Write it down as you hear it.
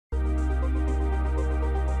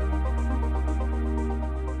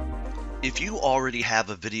If you already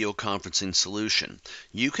have a video conferencing solution,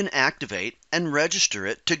 you can activate and register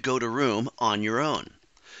it to GoToRoom on your own.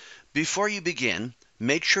 Before you begin,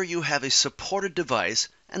 make sure you have a supported device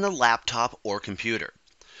and a laptop or computer.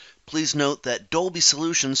 Please note that Dolby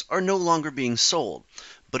solutions are no longer being sold,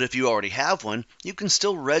 but if you already have one, you can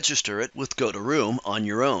still register it with GoToRoom on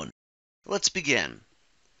your own. Let's begin.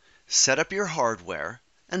 Set up your hardware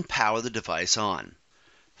and power the device on.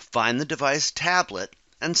 Find the device tablet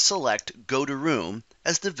and select GoToRoom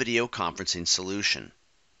as the video conferencing solution.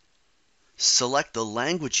 Select the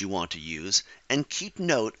language you want to use and keep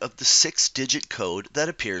note of the 6-digit code that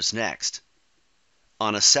appears next.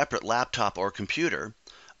 On a separate laptop or computer,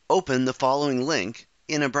 open the following link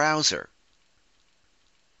in a browser.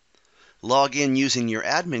 Log in using your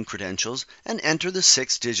admin credentials and enter the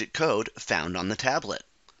 6-digit code found on the tablet.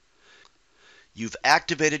 You've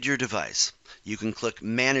activated your device. You can click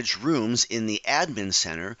Manage Rooms in the Admin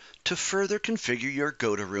Center to further configure your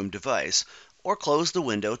GoToRoom device, or close the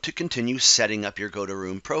window to continue setting up your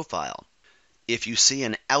GoToRoom profile. If you see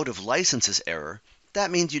an Out of Licenses error, that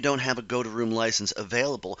means you don't have a GoToRoom license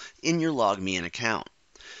available in your LogMeIn account.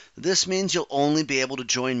 This means you'll only be able to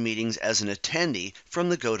join meetings as an attendee from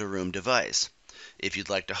the GoToRoom device. If you'd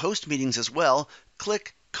like to host meetings as well,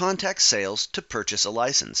 click Contact Sales to purchase a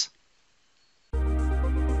license.